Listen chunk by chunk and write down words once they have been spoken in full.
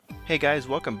Hey guys,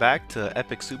 welcome back to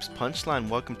EpicSoup's Punchline.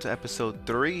 Welcome to episode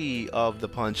 3 of the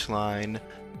Punchline.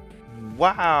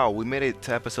 Wow, we made it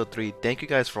to episode 3. Thank you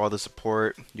guys for all the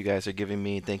support you guys are giving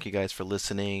me. Thank you guys for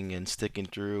listening and sticking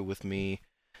through with me.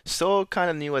 Still kind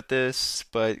of new at this,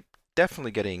 but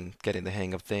definitely getting the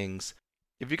hang of things.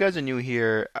 If you guys are new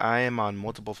here, I am on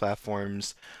multiple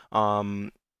platforms.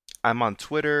 Um, I'm on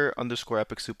Twitter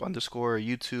 _EpicSoup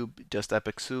YouTube just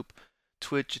EpicSoup.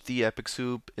 Twitch the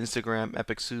EpicSoup, Instagram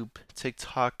EpicSoup,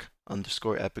 TikTok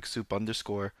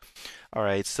 _EpicSoup_. All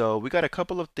right, so we got a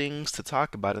couple of things to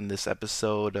talk about in this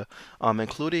episode,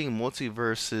 including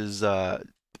Multiversus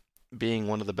being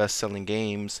one of the best-selling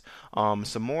games,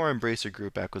 some more Embracer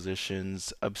Group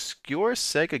acquisitions, obscure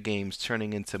Sega games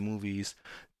turning into movies,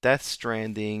 Death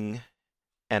Stranding,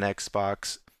 and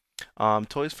Xbox,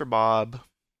 Toys for Bob,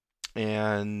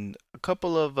 and a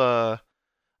couple of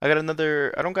I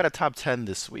don't got a top 10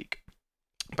 this week,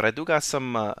 but I do got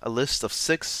a list of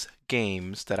 6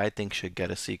 games that I think should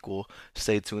get a sequel.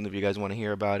 Stay tuned if you guys want to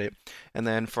hear about it. And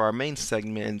then for our main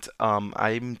segment, I'm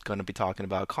going to be talking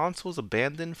about consoles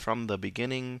abandoned from the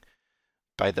beginning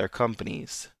by their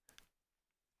companies.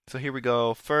 So here we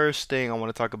go. First thing I want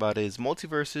to talk about is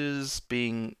Multiversus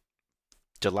being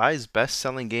July's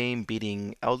best-selling game,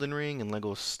 beating Elden Ring and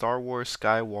Lego Star Wars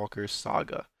Skywalker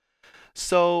Saga.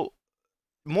 So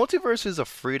Multiverse is a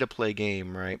free to play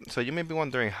game, right? So you may be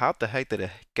wondering how the heck did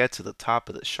it get to the top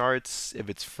of the charts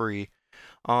if it's free?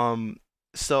 Um,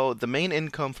 so the main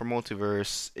income for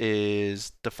Multiverse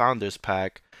is the Founders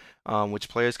Pack, which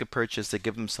players could purchase to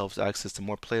give themselves access to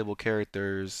more playable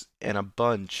characters and a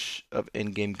bunch of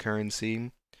in-game currency.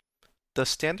 The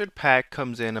standard pack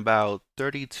comes in about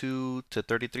 $32 to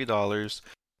 $33.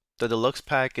 The deluxe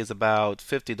pack is about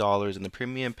 $50 and the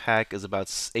premium pack is about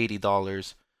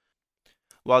 $80.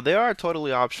 While they are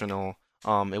totally optional,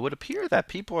 it would appear that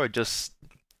people are just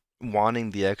wanting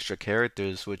the extra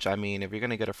characters, which I mean, if you're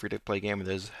gonna get a free-to-play game and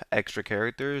there's extra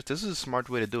characters, this is a smart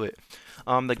way to do it.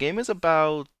 The game is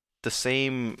about the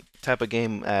same type of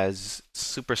game as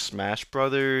Super Smash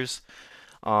Brothers,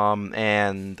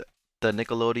 and the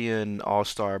Nickelodeon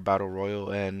All-Star Battle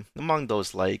Royal, and among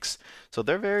those likes. So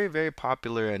they're very, very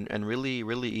popular and really,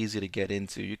 really easy to get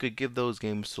into. You could give those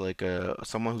games to like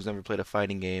someone who's never played a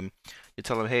fighting game. You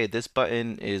tell them, hey, this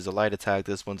button is a light attack,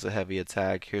 this one's a heavy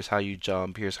attack. Here's how you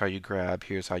jump, here's how you grab,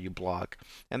 here's how you block.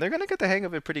 And they're gonna get the hang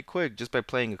of it pretty quick just by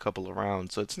playing a couple of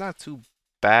rounds. So it's not too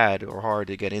bad or hard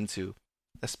to get into,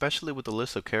 especially with the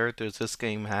list of characters this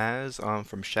game has,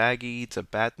 from Shaggy to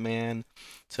Batman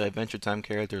to Adventure Time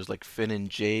characters like Finn and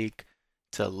Jake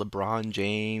to LeBron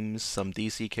James, some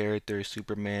DC characters,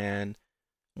 Superman,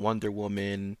 Wonder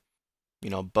Woman,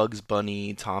 Bugs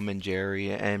Bunny, Tom and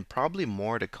Jerry, and probably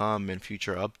more to come in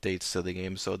future updates to the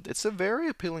game. So it's a very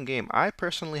appealing game. I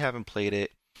personally haven't played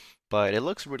it, but it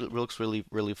looks really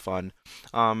really fun.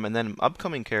 And then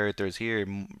upcoming characters here,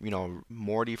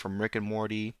 Morty from Rick and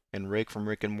Morty, and Rick from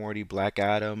Rick and Morty, Black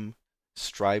Adam,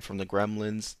 Stripe from the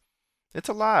Gremlins. It's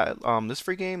a lot. This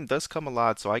free game does come a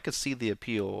lot, so I could see the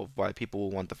appeal of why people will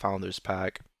want the Founders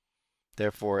Pack.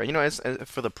 Therefore,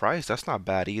 for the price, that's not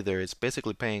bad either. It's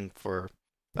basically paying for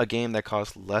a game that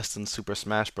costs less than Super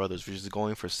Smash Brothers, which is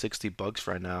going for $60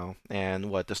 right now.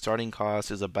 And what the starting cost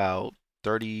is about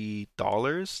 $30.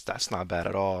 That's not bad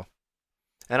at all.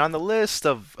 And on the list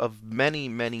of many,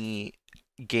 many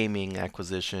gaming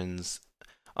acquisitions,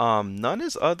 none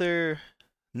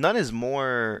is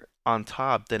more on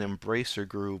top than Embracer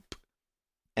Group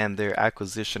and their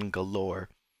acquisition galore.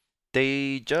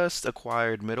 They just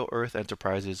acquired Middle Earth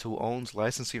Enterprises, who owns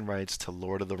licensing rights to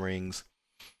Lord of the Rings.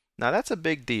 Now that's a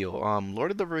big deal.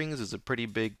 Lord of the Rings is a pretty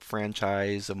big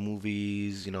franchise of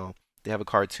movies. They have a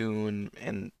cartoon,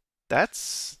 and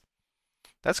that's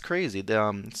that's crazy.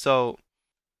 So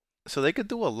they could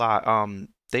do a lot.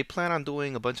 They plan on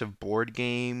doing a bunch of board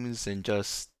games and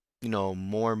just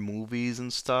more movies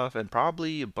and stuff, and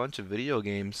probably a bunch of video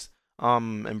games.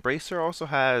 Embracer also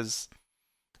has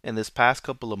in this past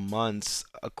couple of months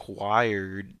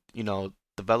acquired,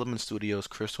 development studios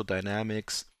Crystal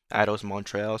Dynamics, Eidos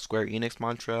Montreal, Square Enix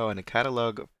Montreal, and a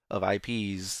catalog of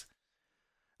IPs,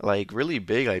 like really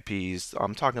big IPs.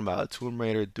 I'm talking about Tomb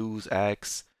Raider, Deus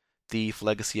Ex, Thief,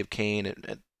 Legacy of Kain,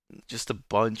 and just a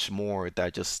bunch more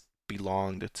that just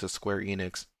belonged to Square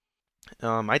Enix.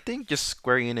 I think just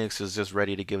Square Enix is just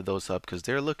ready to give those up because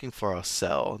they're looking for a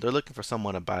sell. They're looking for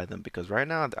someone to buy them because right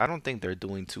now I don't think they're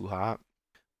doing too hot.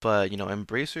 But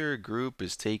Embracer Group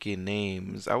is taking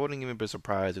names. I wouldn't even be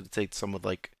surprised if they take some of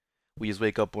like we just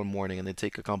wake up one morning and they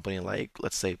take a company like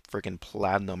let's say freaking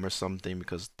Platinum or something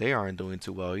because they aren't doing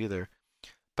too well either.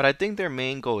 But I think their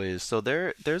main goal is so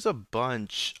there's a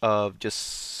bunch of just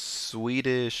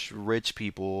Swedish rich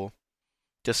people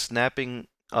just snapping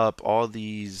up all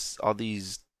these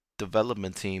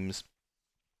development teams,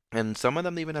 and some of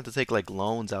them even have to take like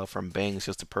loans out from banks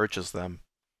just to purchase them.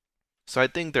 So I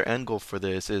think their end goal for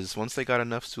this is once they got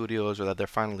enough studios or that they're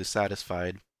finally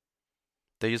satisfied,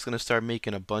 they're just gonna start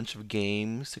making a bunch of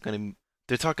games.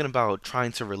 They're talking about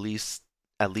trying to release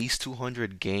at least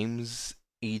 200 games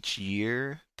each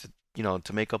year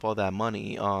to make up all that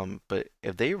money. But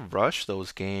if they rush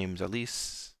those games, at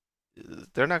least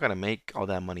they're not gonna make all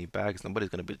that money back 'cause nobody's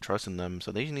gonna be trusting them.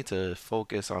 So they need to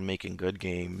focus on making good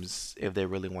games if they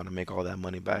really want to make all that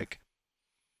money back.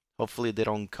 Hopefully they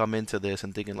don't come into this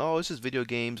and thinking, oh, it's just video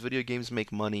games. Video games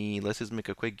make money. Let's just make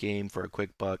a quick game for a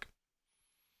quick buck.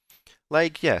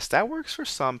 Like, yes, that works for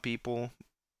some people,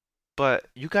 but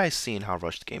you guys seen how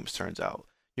rushed games turns out.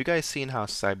 You guys seen how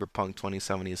Cyberpunk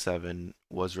 2077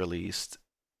 was released.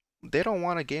 They don't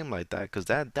want a game like that because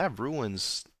that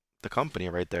ruins the company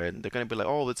right there. And they're gonna be like,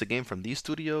 oh, it's a game from these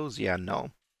studios. Yeah,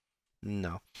 no,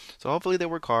 no. So hopefully they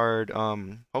work hard.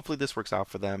 Hopefully this works out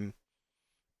for them.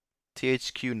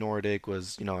 THQ Nordic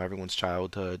was, everyone's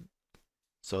childhood.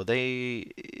 So I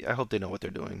hope they know what they're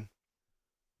doing.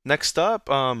 Next up,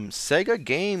 Sega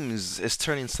Games is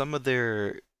turning some of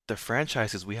their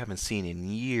franchises we haven't seen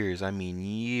in years, I mean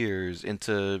years,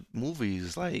 into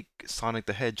movies like Sonic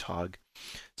the Hedgehog.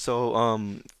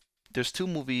 So, there's two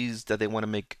movies that they want to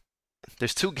make.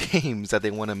 There's two games that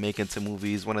they want to make into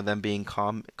movies. One of them being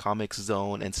Comic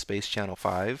Zone and Space Channel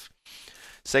 5.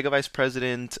 Sega Vice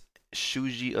President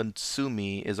Shuji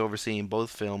Utsumi is overseeing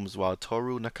both films, while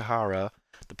Toru Nakahara,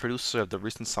 the producer of the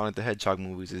recent Sonic the Hedgehog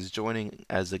movies, is joining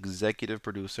as executive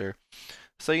producer.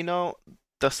 So,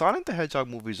 the Sonic the Hedgehog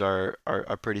movies are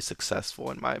pretty successful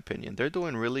in my opinion. They're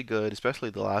doing really good, especially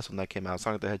the last one that came out.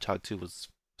 Sonic the Hedgehog 2 was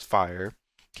fire.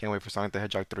 Can't wait for Sonic the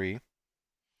Hedgehog 3.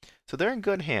 So they're in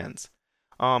good hands.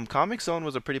 Comic Zone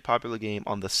was a pretty popular game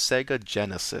on the Sega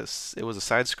Genesis. It was a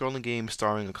side-scrolling game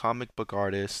starring a comic book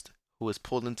artist who was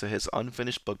pulled into his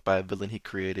unfinished book by a villain he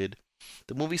created.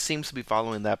 The movie seems to be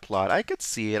following that plot. I could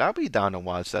see it. I'll be down to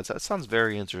watch that. That sounds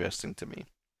very interesting to me.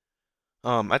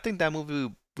 I think that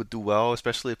movie would do well,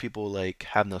 especially if people like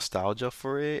have nostalgia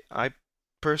for it. I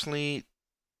personally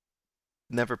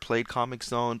never played Comic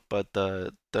Zone, but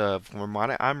the from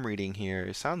what I'm reading here,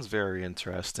 it sounds very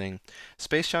interesting.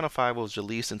 Space Channel 5 was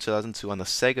released in 2002 on the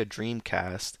Sega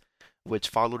Dreamcast, which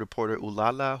followed reporter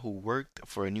Ulala, who worked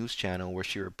for a news channel where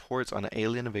she reports on an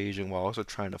alien invasion while also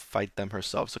trying to fight them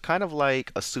herself. So kind of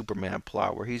like a Superman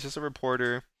plot, where he's just a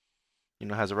reporter,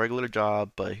 has a regular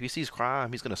job, but if he sees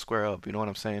crime, he's gonna square up. You know what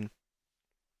I'm saying?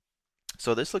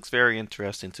 So this looks very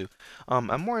interesting too.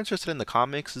 I'm more interested in the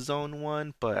Comics Zone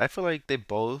one, but I feel like they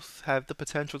both have the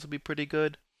potential to be pretty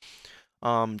good.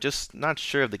 Just not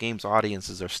sure if the game's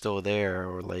audiences are still there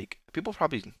or like a bunch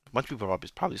of people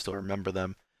probably still remember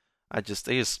them. They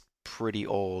just pretty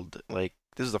old. Like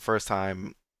this is the first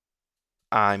time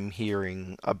I'm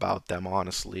hearing about them,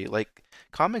 honestly. Like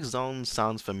Comic Zone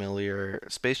sounds familiar.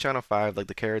 Space Channel 5, like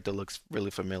the character looks really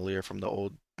familiar from the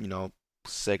old,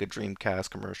 Sega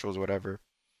Dreamcast commercials or whatever.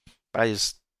 But I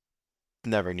just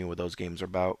never knew what those games are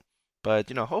about. But,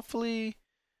 hopefully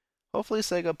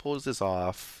Sega pulls this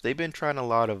off. They've been trying a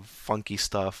lot of funky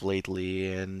stuff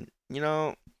lately, and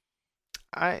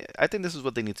I think this is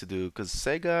what they need to do because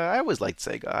Sega. I always liked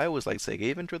Sega. I always liked Sega,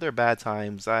 even through their bad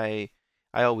times. I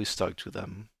always stuck to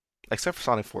them, except for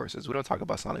Sonic Forces. We don't talk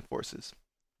about Sonic Forces.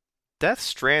 Death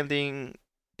Stranding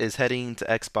is heading to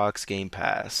Xbox Game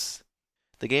Pass.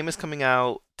 The game is coming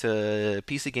out to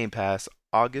PC Game Pass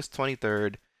August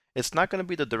 23rd. It's not going to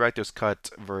be the director's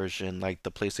cut version like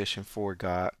the PlayStation 4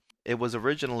 got. It was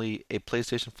originally a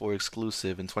PlayStation 4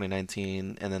 exclusive in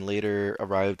 2019 and then later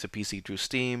arrived to PC through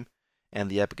Steam and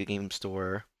the Epic Game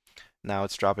Store. Now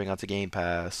it's dropping onto Game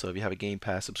Pass. So if you have a Game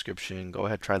Pass subscription, go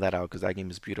ahead try that out because that game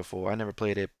is beautiful. I never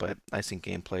played it, but I seen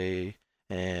gameplay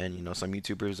and some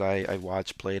YouTubers I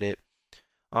watched played it.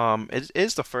 It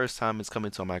is the first time it's coming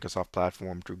to a Microsoft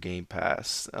platform through Game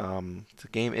Pass. The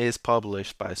game is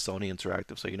published by Sony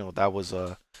Interactive, so that was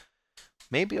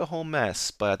maybe a whole mess,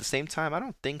 but at the same time, I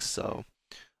don't think so.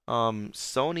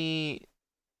 Sony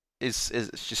is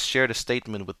just shared a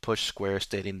statement with Push Square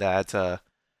stating that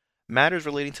matters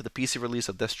relating to the PC release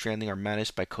of Death Stranding are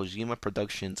managed by Kojima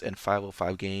Productions and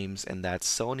 505 Games, and that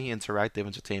Sony Interactive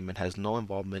Entertainment has no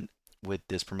involvement with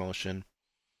this promotion.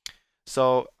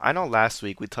 So I know last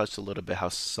week we touched a little bit how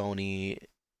Sony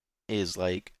is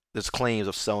like there's claims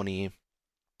of Sony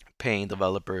paying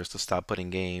developers to stop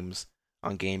putting games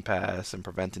on Game Pass and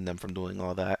preventing them from doing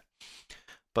all that.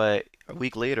 But a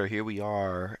week later, here we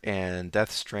are, and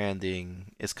Death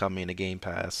Stranding is coming to Game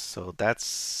Pass. So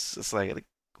that's it's like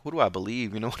who do I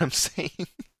believe? You know what I'm saying?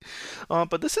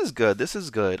 But this is good. This is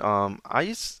good.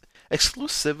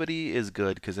 Exclusivity is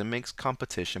good because it makes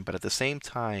competition, but at the same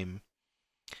time,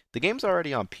 the game's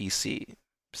already on PC.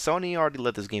 Sony already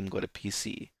let this game go to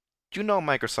PC. You know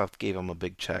Microsoft gave them a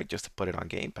big check just to put it on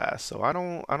Game Pass. So I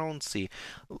don't see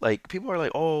like people are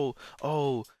like, "Oh,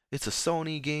 it's a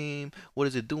Sony game. What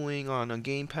is it doing on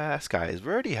Game Pass?" Guys,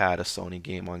 we already had a Sony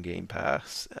game on Game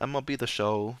Pass. MLB The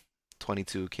Show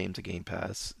 22 came to Game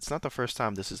Pass. It's not the first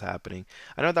time this is happening.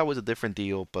 I know that was a different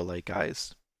deal, but like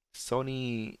guys,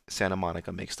 Sony Santa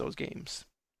Monica makes those games.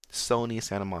 Sony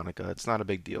Santa Monica. It's not a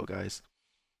big deal, guys.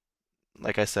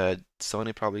 Like I said,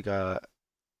 Sony probably got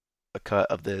a cut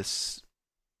of this.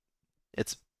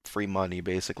 It's free money,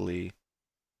 basically.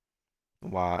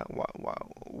 Why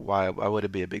would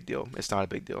it be a big deal? It's not a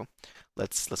big deal.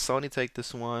 Let Sony take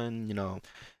this one.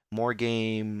 More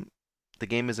game. The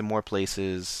game is in more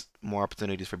places, more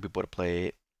opportunities for people to play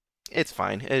it. It's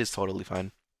fine. It is totally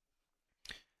fine.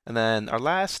 And then our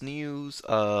last news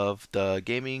of the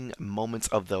gaming moments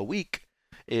of the week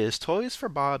is Toys for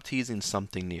Bob teasing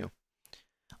something new.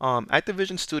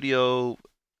 Activision Studio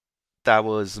that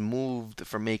was moved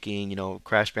from making,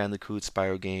 Crash Bandicoot,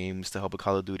 Spyro games to help with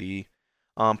Call of Duty,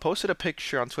 posted a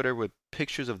picture on Twitter with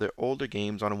pictures of their older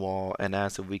games on a wall and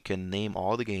asked if we can name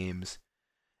all the games.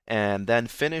 And then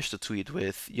finished the tweet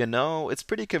with, it's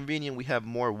pretty convenient we have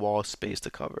more wall space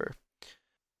to cover.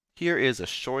 Here is a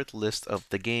short list of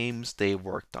the games they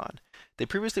worked on. They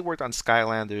previously worked on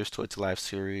Skylanders Toy to Life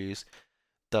series,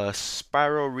 the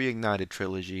Spyro Reignited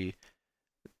trilogy,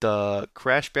 the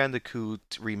Crash Bandicoot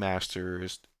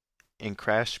remasters, and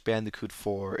Crash Bandicoot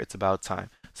 4, It's About Time.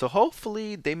 So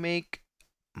hopefully they make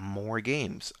more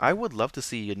games. I would love to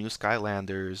see a new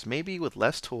Skylanders, maybe with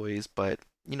less toys, but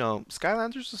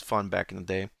Skylanders was fun back in the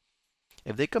day.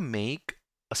 If they could make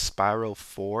a Spyro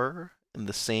 4 in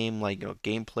the same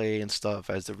gameplay and stuff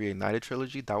as the Reignited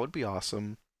trilogy, that would be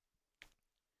awesome.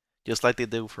 Just like they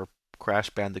did for Crash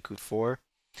Bandicoot 4.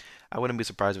 I wouldn't be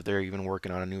surprised if they're even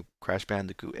working on a new Crash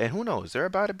Bandicoot. And who knows? They're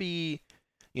about to be,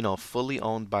 fully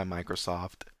owned by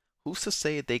Microsoft. Who's to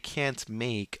say they can't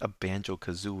make a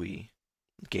Banjo-Kazooie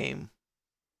game?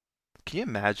 Can you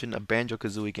imagine a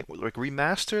Banjo-Kazooie game? Like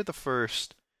remaster the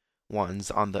first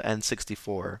ones on the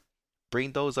N64,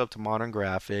 bring those up to modern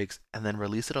graphics, and then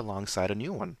release it alongside a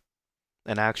new one.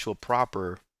 An actual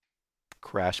proper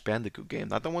Crash Bandicoot game.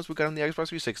 Not the ones we got on the Xbox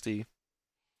 360,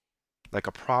 like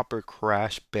a proper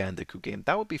Crash Bandicoot game.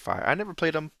 That would be fire. I never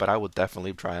played them, but I would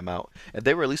definitely try them out. If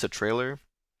they release a trailer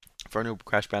for a new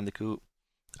Crash Bandicoot,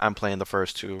 I'm playing the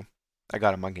first two. I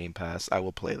got them on Game Pass. I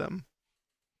will play them.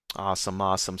 Awesome,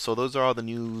 awesome. So those are all the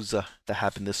news that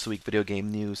happened this week, video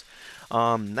game news.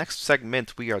 Next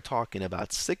segment, we are talking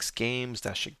about 6 games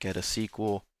that should get a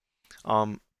sequel.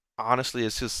 Um, Honestly,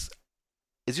 it's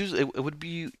usually it would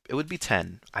be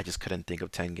 10. I just couldn't think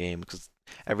of 10 games because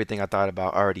everything I thought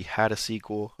about already had a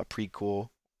sequel, a prequel,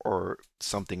 or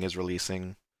something is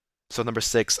releasing. So number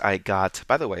 6, I got.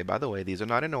 By the way, these are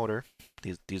not in order.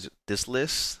 This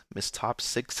list, this top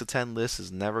 6 to 10 list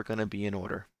is never gonna be in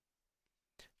order.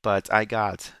 But I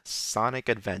got Sonic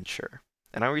Adventure,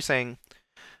 and I was saying,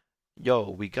 yo,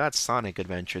 we got Sonic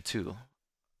Adventure too.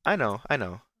 I know.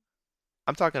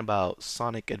 I'm talking about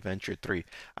Sonic Adventure 3.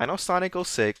 I know Sonic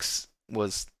 06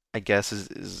 was, I guess,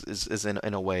 is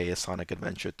in a way a Sonic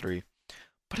Adventure 3,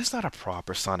 but it's not a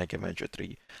proper Sonic Adventure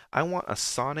 3. I want a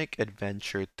Sonic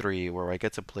Adventure 3 where I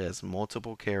get to play as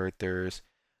multiple characters,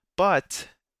 but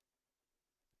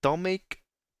don't make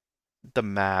the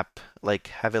map like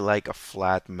have it like a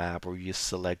flat map where you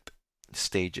select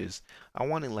stages. I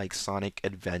want it like Sonic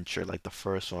Adventure, like the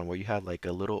first one where you had like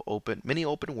a little mini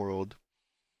open world.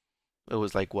 It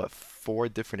was like what, 4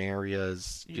 different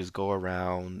areas. You just go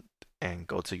around and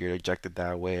go to your objective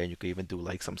that way, and you could even do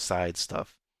like some side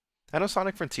stuff. I know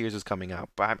Sonic Frontiers is coming out,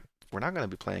 but we're not going to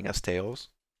be playing as Tails.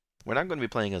 We're not going to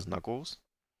be playing as Knuckles.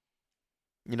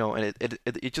 And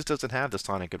it just doesn't have the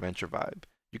Sonic Adventure vibe.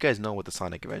 You guys know what the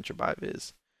Sonic Adventure vibe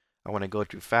is. I want to go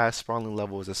through fast, sprawling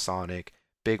levels as Sonic,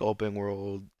 big open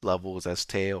world levels as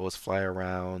Tails, fly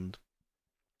around,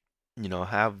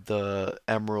 have the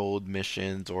Emerald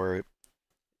missions or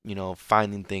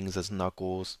finding things as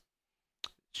Knuckles.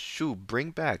 Shoot,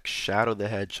 bring back Shadow the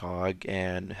Hedgehog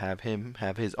and have him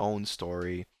have his own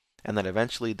story, and then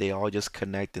eventually they all just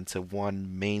connect into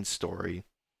one main story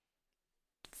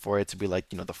for it to be like,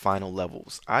 the final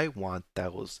levels. I want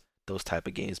those type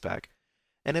of games back.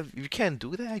 And if you can't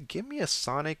do that, give me a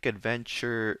Sonic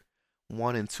Adventure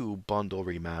 1 and 2 bundle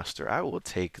remaster. I will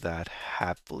take that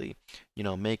happily.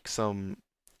 Make some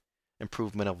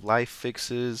improvement of life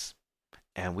fixes,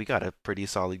 and we got a pretty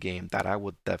solid game that I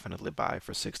would definitely buy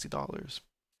for $60.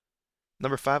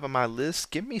 Number 5 on my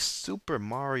list, give me Super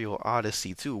Mario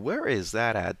Odyssey 2. Where is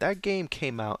that at? That game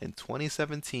came out in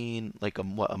 2017, like a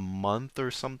month or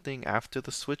something after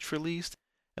the Switch released,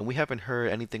 and we haven't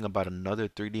heard anything about another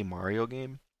 3D Mario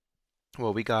game.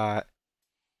 Well, we got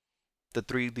the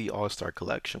 3D All-Star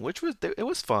Collection, which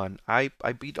was fun. I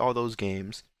beat all those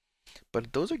games,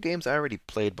 but those are games I already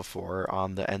played before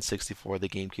on the N64, the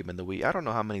GameCube, and the Wii. I don't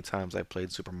know how many times I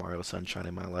played Super Mario Sunshine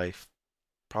in my life.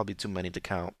 Probably too many to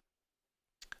count.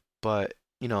 But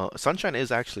Sunshine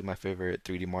is actually my favorite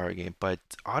 3D Mario game. But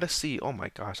Odyssey, oh my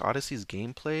gosh, Odyssey's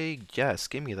gameplay, yes,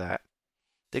 give me that.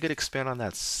 They could expand on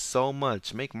that so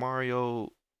much. Make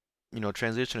Mario,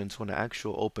 transition into an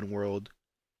actual open world.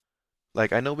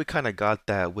 Like, I know we kind of got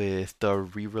that with the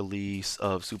re-release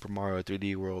of Super Mario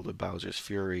 3D World with Bowser's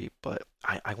Fury, but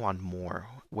I want more.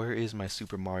 Where is my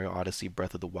Super Mario Odyssey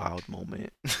Breath of the Wild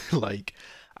moment? Like,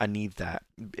 I need that.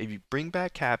 If you bring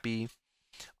back Cappy,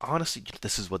 honestly,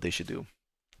 this is what they should do.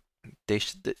 They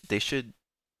should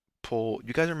pull.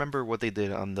 You guys remember what they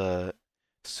did on the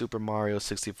Super Mario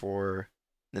 64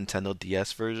 Nintendo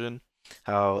DS version?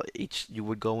 How each you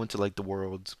would go into like the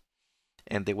worlds,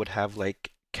 and they would have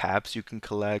like caps you can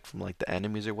collect from like the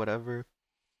enemies or whatever.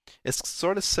 It's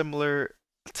sort of similar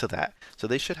to that. So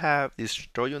they should have these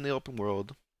throw you in the open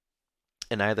world,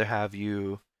 and either have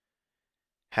you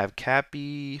have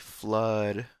Cappy,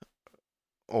 Flood,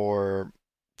 or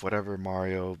whatever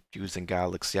Mario used in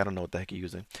Galaxy. I don't know what the heck he's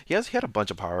using. He had a bunch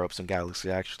of power ups in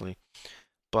Galaxy actually,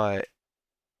 but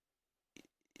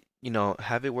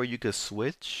have it where you could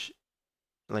switch,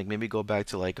 like maybe go back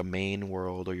to like a main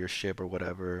world or your ship or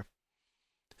whatever.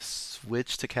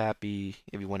 Switch to Cappy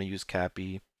if you want to use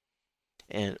Cappy,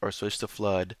 and or switch to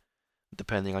Flood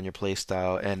depending on your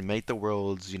playstyle, and make the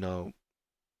worlds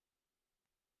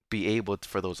be able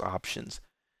for those options.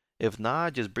 If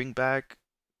not, just bring back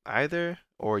either,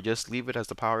 or just leave it as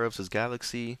the power ups as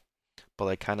Galaxy, but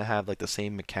like kind of have like the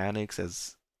same mechanics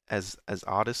as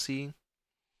Odyssey,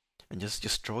 and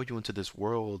just throw you into this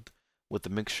world with the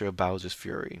mixture of Bowser's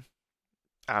Fury.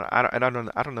 I don't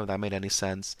know if that made any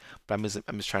sense, but I'm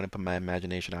just trying to put my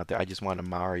imagination out there. I just want a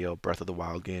Mario Breath of the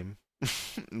Wild game,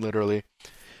 literally.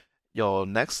 Yo,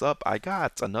 next up, I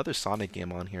got another Sonic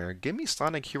game on here. Give me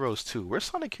Sonic Heroes 2. Where's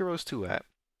Sonic Heroes 2 at?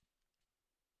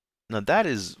 Now that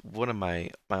is one of my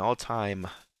all-time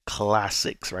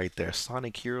classics right there.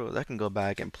 Sonic Heroes. I can go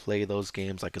back and play those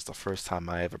games like it's the first time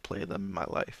I ever played them in my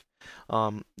life.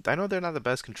 I know they're not the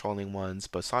best controlling ones,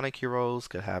 but Sonic Heroes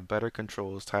could have better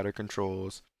controls, tighter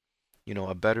controls,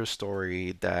 a better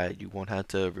story that you won't have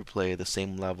to replay the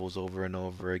same levels over and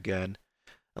over again,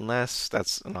 unless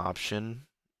that's an option.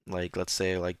 Like let's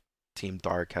say like Team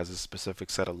Dark has a specific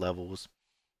set of levels,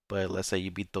 but let's say you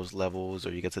beat those levels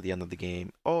or you get to the end of the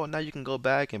game. Oh, now you can go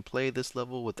back and play this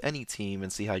level with any team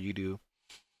and see how you do.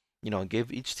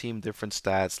 Give each team different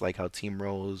stats, like how Team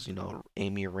Rose,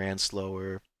 Amy ran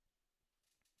slower.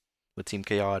 With Team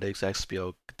Chaotix,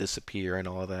 Expo could disappear and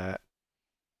all that.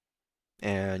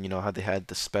 And how they had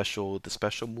the special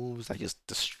moves that just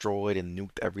destroyed and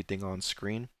nuked everything on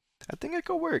screen. I think it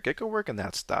could work. It could work in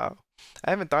that style. I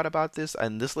haven't thought about this,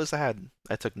 and this list I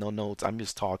took no notes. I'm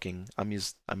just talking. I'm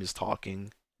just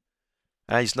talking.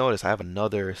 And I just noticed I have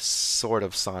another sort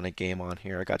of Sonic game on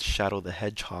here. I got Shadow the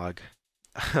Hedgehog.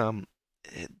 Um,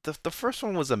 the first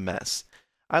one was a mess.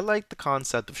 I like the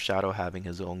concept of Shadow having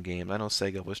his own game. I know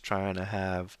Sega was trying to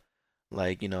have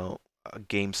like, a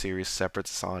game series separate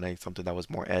to Sonic, something that was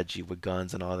more edgy with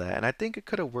guns and all that. And I think it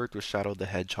could have worked with Shadow the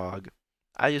Hedgehog.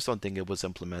 I just don't think it was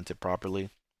implemented properly.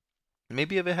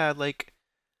 Maybe if it had like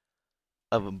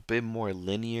a bit more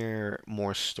linear,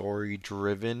 more story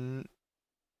driven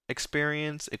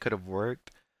experience, it could have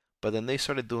worked. But then they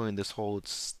started doing this whole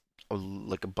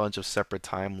like a bunch of separate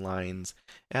timelines.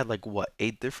 It had like what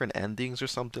 8 different endings or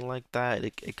something like that.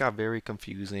 It got very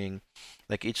confusing.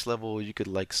 Like each level, you could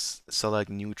like select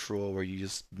neutral, where you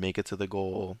just make it to the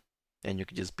goal, and you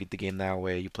could just beat the game that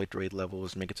way. You play through 8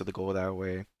 levels, make it to the goal that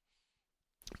way.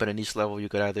 But in each level, you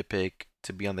could either pick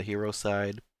to be on the hero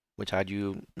side, which had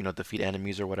you, defeat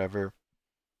enemies or whatever,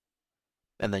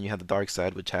 and then you had the dark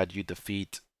side, which had you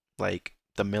defeat like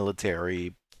the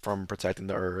military from protecting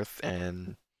the Earth,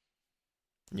 and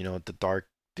the dark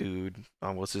dude,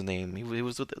 what's his name? He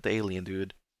was with the alien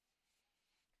dude.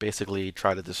 Basically,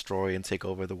 try to destroy and take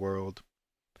over the world.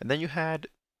 And then you had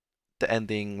the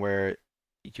ending where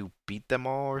you beat them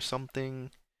all or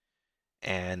something,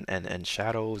 and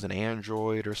Shadow's an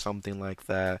android or something like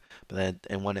that. But then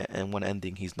in one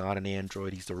ending he's not an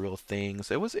android, he's the real thing.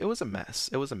 So it was a mess.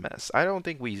 It was a mess. I don't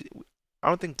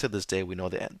think to this day we know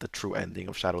the true ending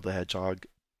of Shadow the Hedgehog,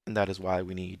 and that is why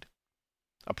we need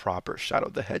a proper Shadow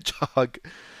the Hedgehog.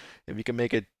 If you can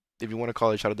make it, if you want to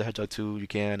call it Shadow the Hedgehog 2, you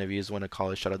can. If you just want to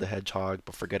call it Shadow the Hedgehog,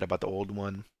 but forget about the old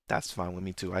one, that's fine with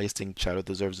me too. I just think Shadow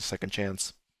deserves a second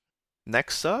chance.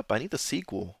 Next up, I need the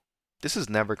sequel. This is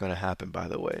never going to happen, by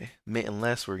the way,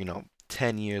 unless we're,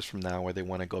 10 years from now where they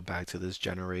want to go back to this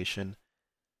generation.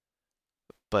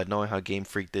 But knowing how Game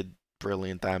Freak did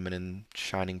Brilliant Diamond and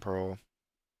Shining Pearl,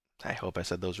 I hope I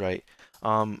said those right.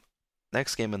 Um,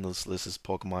 Next game in this list is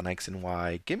Pokemon X and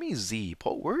Y. Give me Z.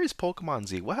 Where is Pokemon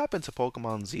Z? What happened to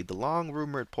Pokemon Z? The long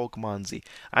rumored Pokemon Z.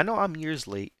 I know I'm years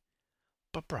late,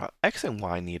 but bro, X and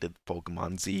Y needed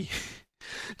Pokemon Z.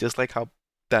 Just like how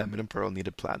Diamond and Pearl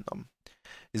needed Platinum.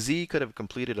 Z could have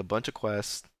completed a bunch of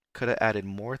quests, could have added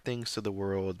more things to the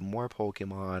world, more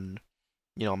Pokemon,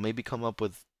 maybe come up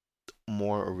with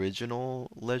more original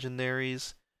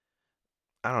legendaries.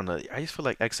 I don't know. I just feel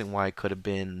like X and Y could have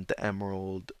been the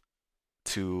Emerald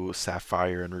to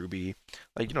Sapphire and Ruby.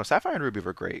 Like, Sapphire and Ruby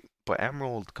were great, but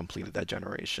Emerald completed that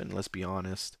generation, let's be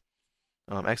honest.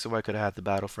 X and Y could have had the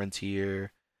Battle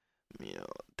Frontier.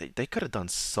 They could have done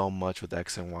so much with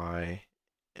X and Y.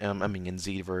 I mean, in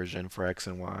Z version for X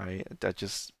and Y, that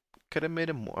just could have made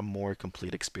a more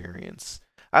complete experience.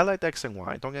 I liked X and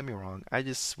Y, don't get me wrong. I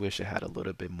just wish it had a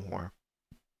little bit more.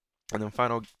 And then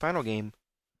final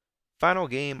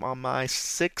game on my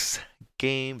 6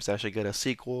 games that should get a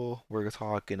sequel. We're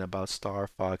talking about Star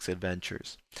Fox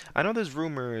Adventures. I know there's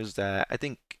rumors that I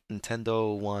think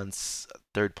Nintendo wants a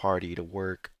third party to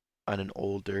work on an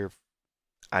older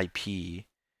IP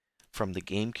from the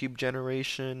GameCube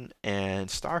generation,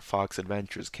 and Star Fox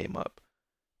Adventures came up.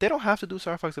 They don't have to do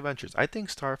Star Fox Adventures. I think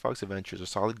Star Fox Adventures is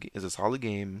a solid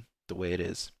game the way it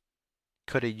is.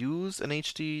 Could it use an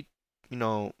HD,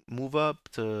 move up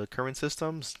to current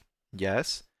systems?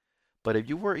 Yes. But if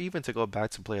you were even to go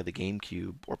back to play on the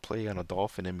GameCube or play on a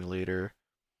Dolphin emulator,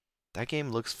 that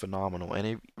game looks phenomenal, and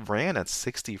it ran at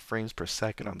 60 frames per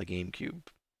second on the GameCube.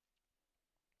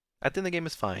 I think the game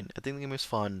is fine. I think the game is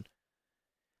fun.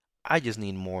 I just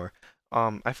need more.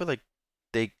 I feel like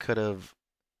they could have.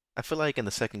 I feel like in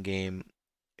the second game,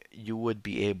 you would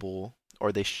be able,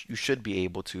 or you should be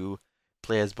able to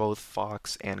play as both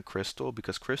Fox and Crystal,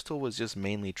 because Crystal was just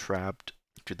mainly trapped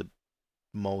to the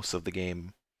most of the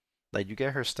game. Like, you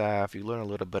get her staff, you learn a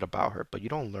little bit about her, but you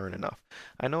don't learn enough.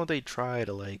 I know they try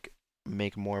to like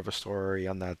make more of a story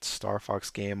on that Star Fox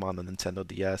game on the Nintendo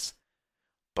DS,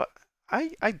 but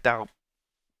I doubt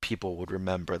people would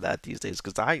remember that these days,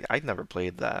 because I never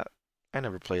played that. I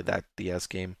never played that DS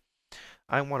game.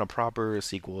 I want a proper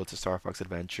sequel to Star Fox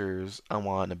Adventures. I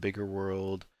want a bigger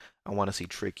world. I want to see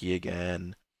Tricky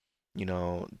again.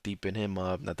 Deepen him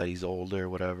up. Not that he's older,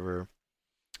 whatever.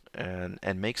 And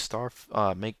make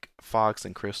Fox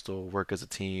and Crystal work as a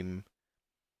team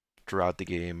throughout the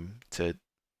game.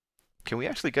 Can we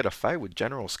actually get a fight with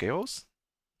General Scales?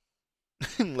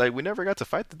 Like, we never got to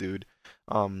fight the dude.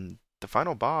 The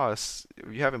final boss.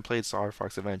 If you haven't played Star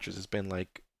Fox Adventures, it's been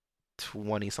like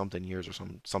 20 something years or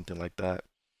something like that.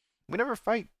 We never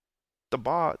fight the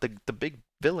big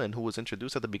villain who was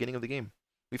introduced at the beginning of the game.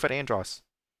 We fight Andros.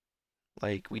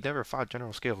 Like, we never fought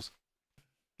General Scales.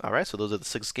 Alright, so those are the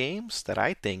 6 games that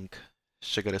I think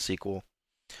should get a sequel.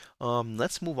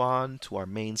 Let's move on to our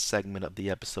main segment of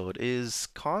the episode, is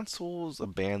consoles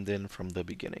abandoned from the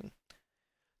beginning.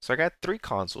 So I got 3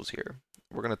 consoles here.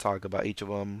 We're going to talk about each of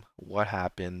them, what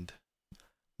happened,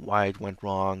 why it went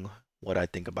wrong, what I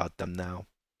think about them now.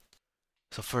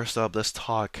 So first up, let's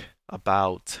talk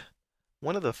about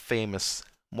one of the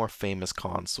more famous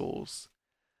consoles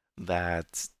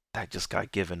that just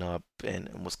got given up and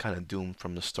was kind of doomed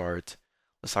from the start.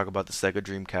 Let's talk about the Sega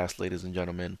Dreamcast, ladies and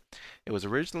gentlemen. It was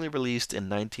originally released in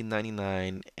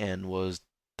 1999 and was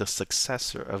the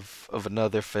successor of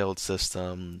another failed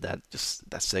system that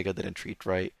Sega didn't treat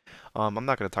right. I'm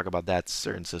not going to talk about that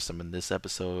certain system in this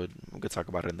episode. We could talk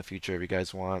about it in the future if you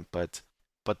guys want, but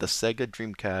the Sega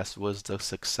Dreamcast was the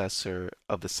successor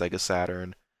of the Sega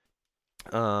Saturn.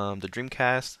 The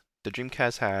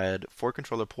Dreamcast had 4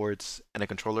 controller ports and a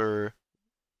controller.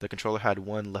 The controller had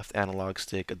one left analog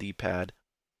stick, a D-pad,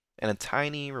 and a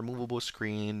tiny removable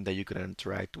screen that you could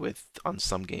interact with on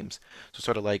some games. So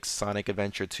sort of like Sonic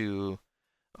Adventure 2,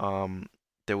 um,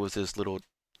 there was this little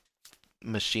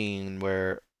machine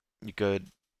where you could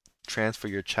transfer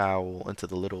your Chow into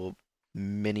the little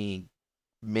mini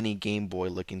mini Game Boy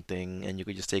looking thing, and you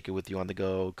could just take it with you on the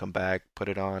go, come back, put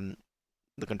it on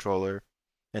the controller,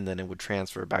 and then it would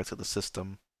transfer back to the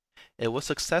system. It was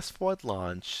successful at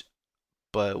launch,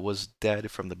 but was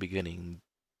dead from the beginning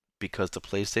because the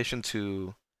PlayStation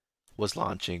 2 was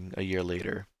launching a year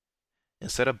later.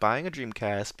 Instead of buying a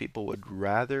Dreamcast, people would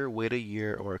rather wait a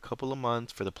year or a couple of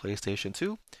months for the PlayStation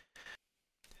 2.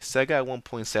 Sega at one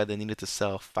point said they needed to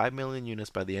sell 5 million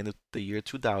units by the end of the year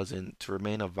 2000 to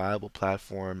remain a viable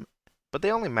platform, but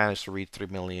they only managed to reach 3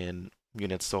 million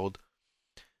units sold.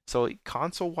 So,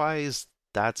 console wise,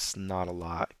 that's not a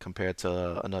lot compared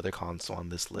to another console on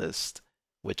this list,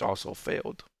 which also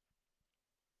failed.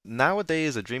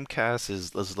 Nowadays, a Dreamcast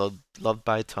is loved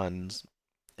by tons,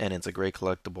 and it's a great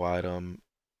collectible item.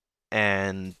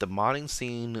 And the modding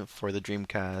scene for the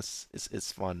Dreamcast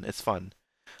is fun. It's fun,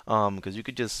 because you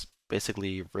could just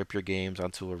basically rip your games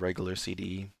onto a regular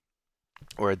CD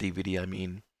or a DVD, I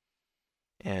mean,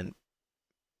 and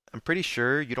I'm pretty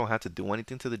sure you don't have to do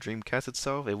anything to the Dreamcast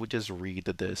itself. It would just read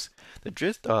the disc. The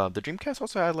Dreamcast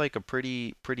also had like a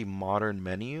pretty modern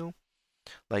menu.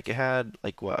 Like it had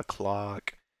like what a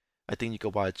clock. I think you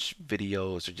could watch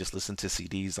videos or just listen to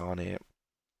CDs on it.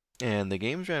 And the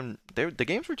games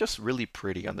were just really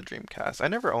pretty on the Dreamcast. I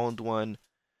never owned one.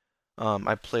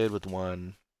 I played with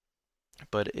one,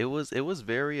 but it was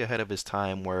very ahead of its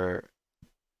time where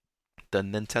the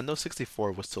Nintendo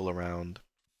 64 was still around,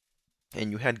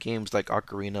 and you had games like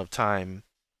Ocarina of Time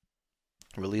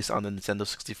released on the Nintendo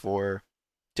 64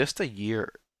 just a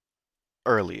year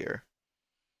earlier.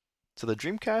 So the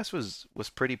Dreamcast was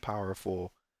pretty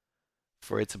powerful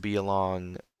for it to be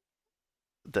along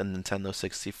the Nintendo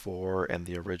 64 and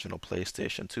the original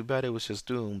PlayStation. Too bad it was just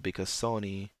doomed because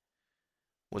Sony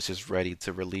was just ready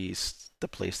to release the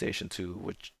PlayStation 2,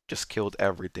 which just killed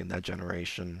everything that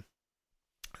generation.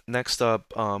 Next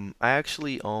up, I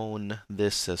actually own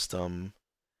this system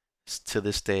to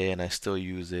this day, and I still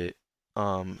use it.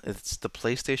 It's the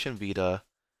PlayStation Vita,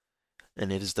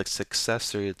 and it is the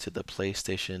successor to the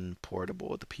PlayStation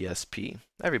Portable, the PSP.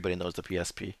 Everybody knows the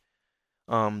PSP.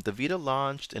 The Vita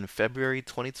launched in February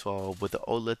 2012 with the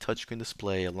OLED touchscreen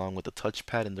display along with a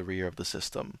touchpad in the rear of the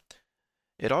system.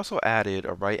 It also added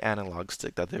a right analog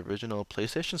stick that the original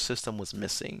PlayStation system was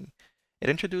missing. It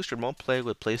introduced remote play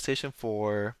with PlayStation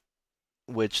 4,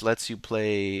 which lets you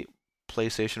play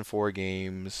PlayStation 4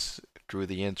 games through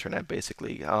the internet,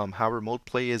 basically. How remote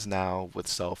play is now with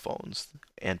cell phones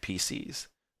and PCs.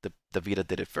 The Vita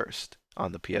did it first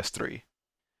on the PS3.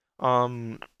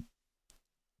 Um,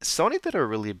 Sony did a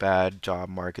really bad job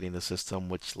marketing the system,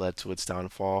 which led to its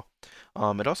downfall.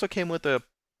 It also came with a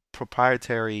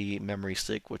proprietary memory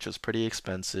stick, which was pretty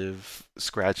expensive.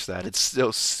 Scratch that. It's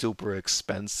still super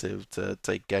expensive to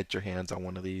get your hands on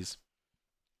one of these.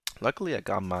 Luckily, I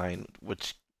got mine,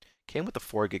 which came with a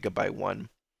 4 GB one,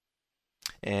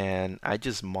 and I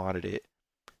just modded it.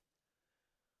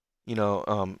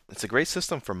 It's a great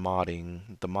system for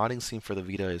modding. The modding scene for the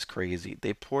Vita is crazy.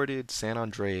 They ported San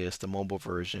Andreas, the mobile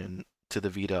version, to the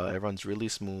Vita. It runs really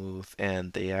smooth,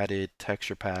 and they added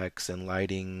texture packs and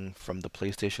lighting from the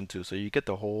PlayStation 2. So you get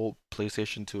the whole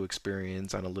PlayStation 2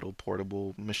 experience on a little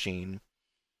portable machine.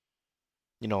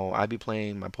 I'd be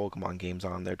playing my Pokemon games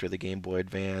on there through the Game Boy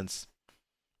Advance.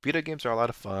 Vita games are a lot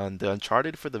of fun. The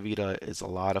Uncharted for the Vita is a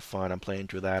lot of fun. I'm playing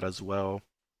through that as well.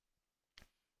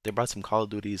 They brought some Call of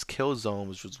Duties. Killzone,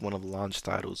 which was one of the launch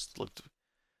titles, looked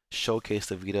showcased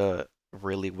the Vita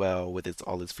really well with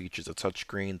all its features, the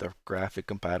touchscreen, the graphic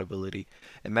compatibility.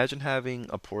 Imagine having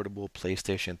a portable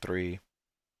PlayStation 3.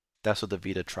 That's what the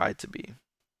Vita tried to be.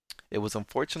 It was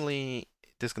unfortunately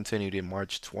discontinued in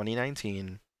March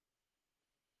 2019.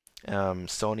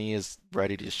 Sony is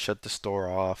ready to shut the store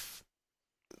off.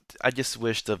 I just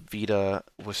wish the Vita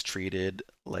was treated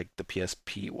like the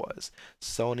PSP was.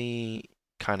 Sony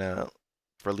kind of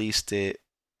released it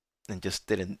and just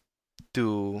didn't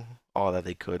do all that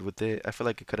they could with it. I feel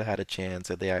like it could have had a chance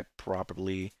if they had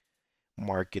properly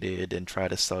marketed and tried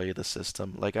to sell you the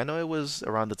system. Like I know it was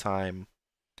around the time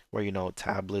where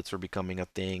tablets were becoming a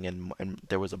thing and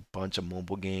there was a bunch of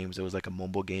mobile games. It was like a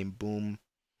mobile game boom.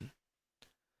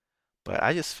 But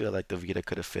I just feel like the Vita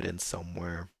could have fit in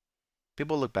somewhere.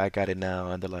 People look back at it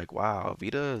now and they're like, "Wow,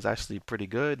 Vita is actually pretty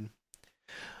good."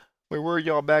 Where were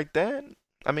y'all back then?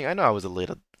 I mean, I know I was a late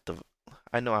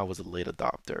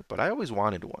adopter, but I always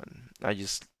wanted one. I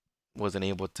just wasn't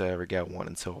able to ever get one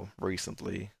until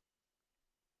recently.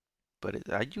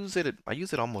 But I use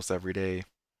it almost every day.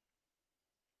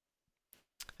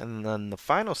 And then the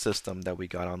final system that we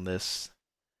got on this,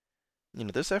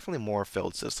 there's definitely more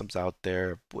failed systems out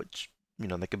there, which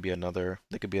that could be in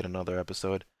another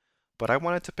episode. But I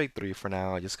wanted to pick three for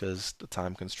now, just because the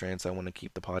time constraints. I want to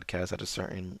keep the podcast at a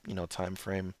certain time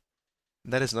frame.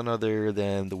 And that is none other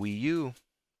than the Wii U.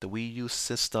 the Wii U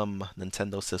system,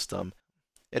 Nintendo system.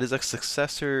 It is a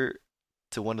successor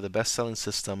to one of the best-selling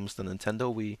systems, the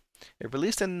Nintendo Wii. It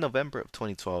released in November of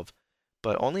 2012,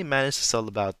 but only managed to sell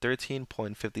about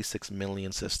 13.56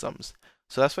 million systems.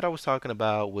 So that's what I was talking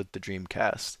about with the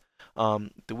Dreamcast.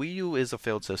 The Wii U is a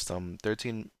failed system.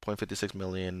 13.56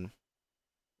 million.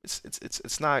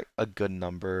 It's not a good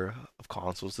number of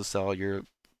consoles to sell. You're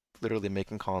literally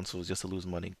making consoles just to lose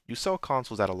money. You sell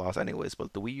consoles at a loss anyways,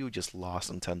 but the Wii U just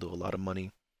lost Nintendo a lot of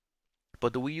money.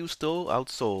 But the Wii U still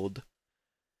outsold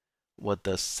what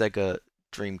the Sega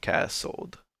Dreamcast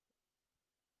sold.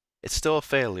 It's still a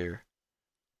failure,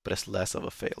 but it's less of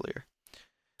a failure.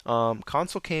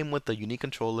 Console came with a unique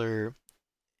controller.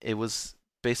 It was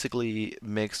basically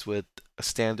mixed with a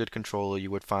standard controller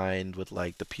you would find with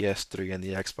like the PS3 and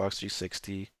the Xbox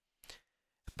 360,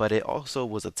 but it also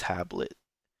was a tablet.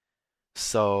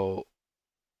 So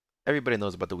everybody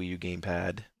knows about the Wii U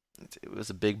gamepad. It was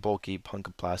a big bulky hunk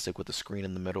of plastic with a screen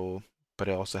in the middle, but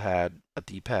it also had a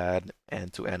D-pad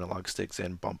and two analog sticks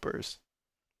and bumpers.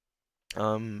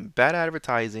 Bad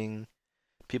advertising.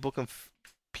 People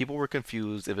people were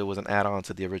confused if it was an add-on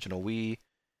to the original Wii.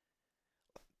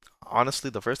 Honestly,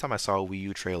 the first time I saw a Wii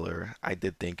U trailer, I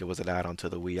did think it was an add-on to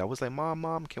the Wii. I was like,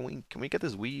 Mom, can we get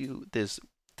this Wii U, this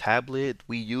tablet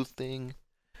Wii U thing?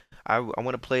 I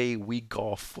want to play Wii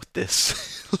Golf with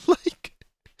this." Like,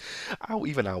 I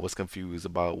was confused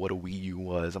about what a Wii U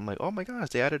was. I'm like, oh my gosh,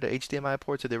 they added a HDMI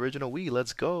port to the original Wii.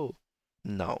 Let's go.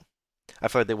 No, I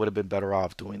feel like they would have been better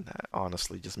off doing that.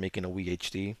 Honestly, just making a Wii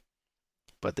HD.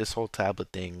 But this whole tablet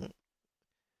thing,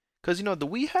 because the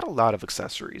Wii had a lot of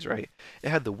accessories, right? It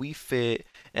had the Wii Fit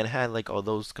and it had like all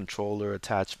those controller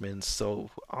attachments. So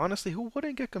honestly, who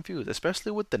wouldn't get confused,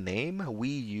 especially with the name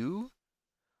Wii U?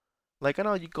 Like I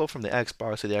know you go from the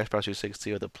Xbox to the Xbox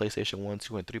 360 or the PlayStation 1,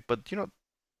 2, and 3, but they're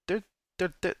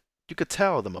they're you could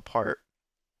tell them apart.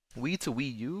 Wii to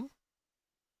Wii U,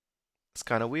 it's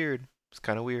kind of weird. It's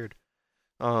kind of weird.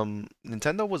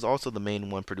 Nintendo was also the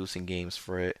main one producing games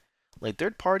for it. Like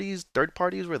third parties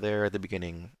were there at the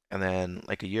beginning, and then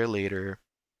like a year later,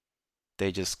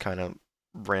 they just kind of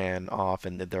ran off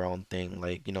and did their own thing.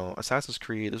 Like, Assassin's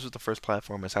Creed, this was the first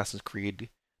platform Assassin's Creed.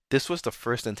 This was the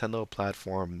first Nintendo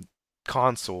platform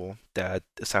console that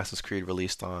Assassin's Creed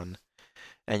released on.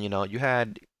 And you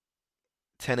had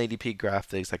 1080p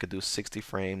graphics that could do 60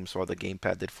 frames, while the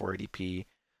gamepad did 480p.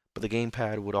 But the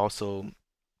gamepad would also,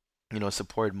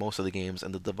 support most of the games,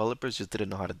 and the developers just didn't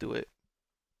know how to do it.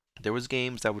 There was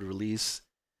games that would release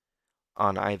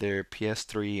on either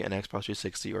PS3 and Xbox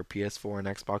 360 or PS4 and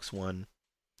Xbox One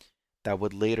that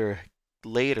would later,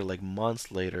 like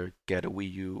months later, get a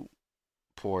Wii U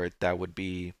port that would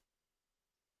be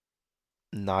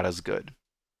not as good.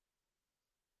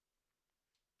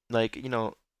 Like,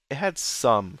 it had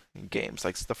some games.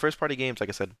 Like the first party games, like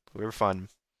I said, were fun.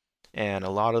 And a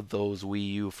lot of those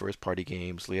Wii U first party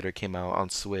games later came out on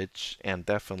Switch and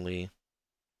definitely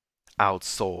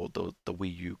outsold the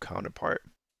Wii U counterpart.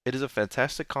 It is a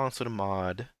fantastic console to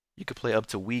mod. You could play up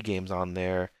to Wii games on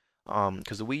there.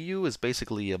 Because the Wii U is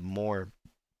basically a more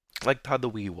like how the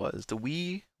Wii was. The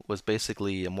Wii was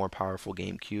basically a more powerful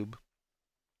GameCube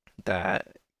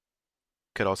that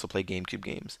could also play GameCube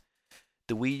games.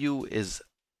 The Wii U is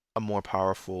a more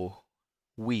powerful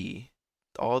Wii.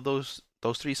 All those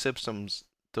three systems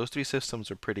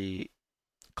are pretty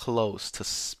close to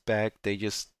spec. They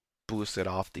just boosted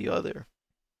off the other.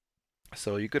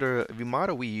 So you could if you mod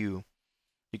a Wii U,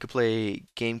 you could play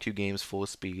GameCube games full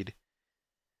speed,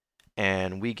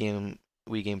 and Wii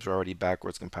games are already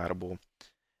backwards compatible.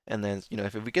 And then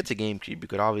if we get to GameCube, you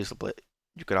could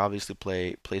obviously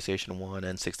play PlayStation 1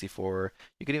 and 64.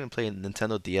 You could even play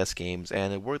Nintendo DS games,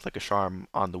 and it worked like a charm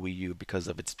on the Wii U because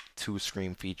of its two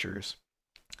screen features.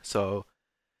 So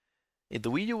if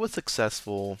the Wii U was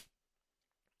successful,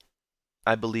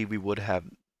 I believe we would have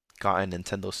gotten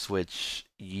Nintendo Switch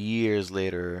years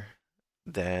later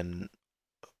than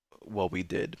what we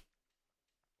did.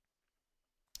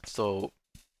 So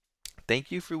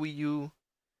thank you for Wii U.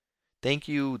 Thank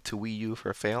you to Wii U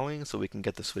for failing so we can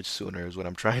get the Switch sooner is what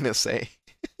I'm trying to say.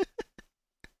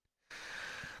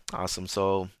 Awesome.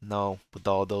 So now with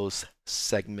all those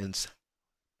segments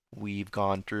we've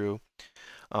gone through,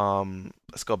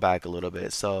 let's go back a little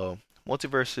bit. So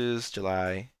Multiversus,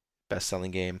 July,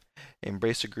 best-selling game.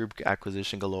 Embracer Group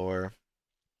acquisition galore.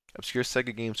 Obscure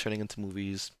Sega games turning into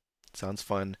movies. Sounds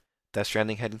fun. Death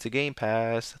Stranding heading to Game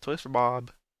Pass. Toys for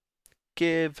Bob.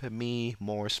 Give me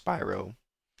more Spyro.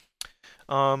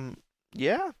 Um,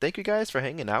 yeah, thank you guys for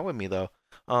hanging out with me though.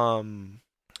 Um,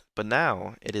 but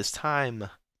now it is time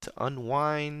to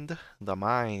unwind the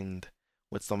mind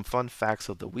with some fun facts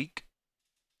of the week.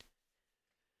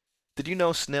 Did you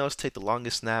know snails take the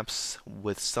longest naps,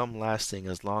 with some lasting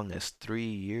as long as 3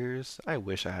 years? I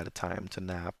wish I had a time to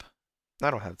nap. I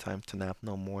don't have time to nap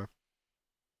no more.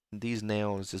 These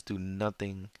nails just do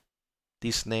nothing.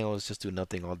 These snails just do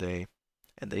nothing all day,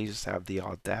 and they just have the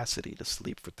audacity to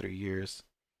sleep for 3 years.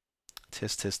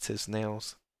 Tis tis tis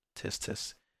nails. Tis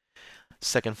tis.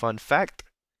 Second fun fact: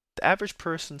 the average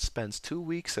person spends 2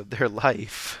 weeks of their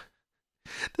life.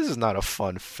 This is not a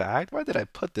fun fact. Why did I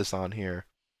put this on here?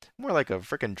 More like a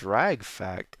freaking drag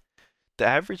fact. The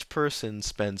average person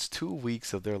spends 2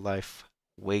 weeks of their life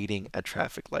waiting at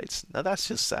traffic lights. Now that's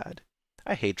just sad.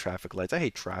 I hate traffic lights. I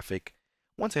hate traffic.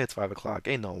 Once it hits 5 o'clock,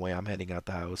 ain't no way I'm heading out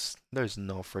the house. There's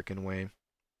no freaking way.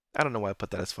 I don't know why I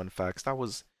put that as fun facts. That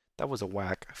was a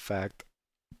whack fact.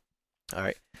 All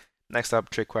right. Next up,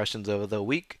 trick questions of the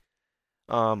week.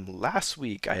 Last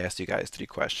week I asked you guys 3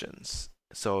 questions.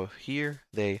 So here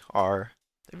they are.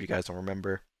 If you guys don't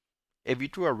remember, if you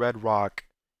threw a red rock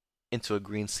into a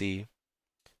green sea,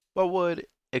 what would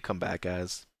it come back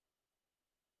as?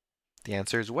 The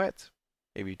answer is wet.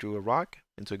 If you threw a rock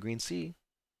into a green sea,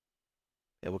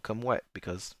 it would come wet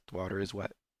because the water is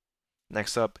wet.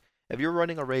 Next up, if you're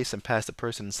running a race and passed a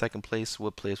person in second place,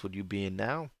 what place would you be in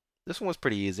now? This one was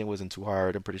pretty easy. It wasn't too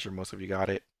hard. I'm pretty sure most of you got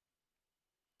it.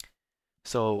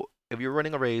 So, if you're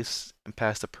running a race and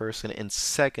passed a person in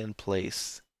second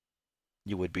place,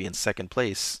 you would be in second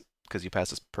place because you passed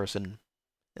this person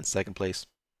in second place.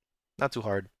 Not too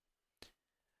hard.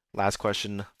 Last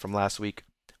question from last week.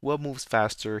 What moves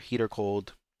faster, heat or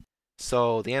cold?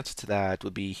 So the answer to that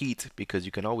would be heat because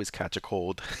you can always catch a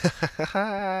cold.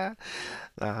 You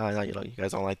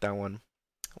guys don't like that one.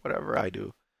 Whatever, I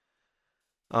do.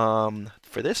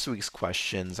 For this week's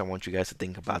questions, I want you guys to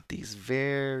think about these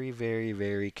very, very,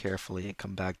 very carefully and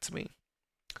come back to me.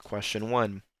 Question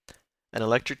 1. An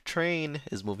electric train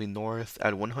is moving north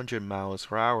at 100 miles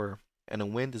per hour and a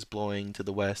wind is blowing to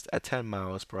the west at 10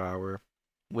 miles per hour.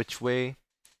 Which way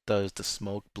does the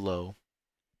smoke blow?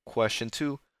 Question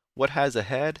 2. What has a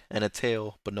head and a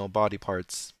tail but no body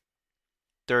parts?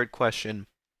 Third question.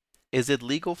 Is it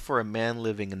legal for a man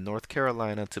living in North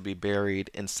Carolina to be buried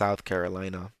in South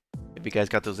Carolina? If you guys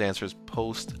got those answers,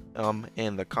 post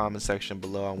in the comment section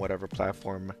below on whatever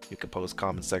platform you can post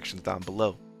comment sections down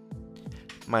below.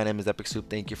 My name is EpicSoup.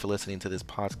 Thank you for listening to this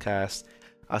podcast.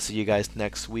 I'll see you guys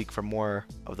next week for more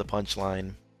of the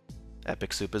Punchline.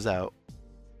 EpicSoup is out.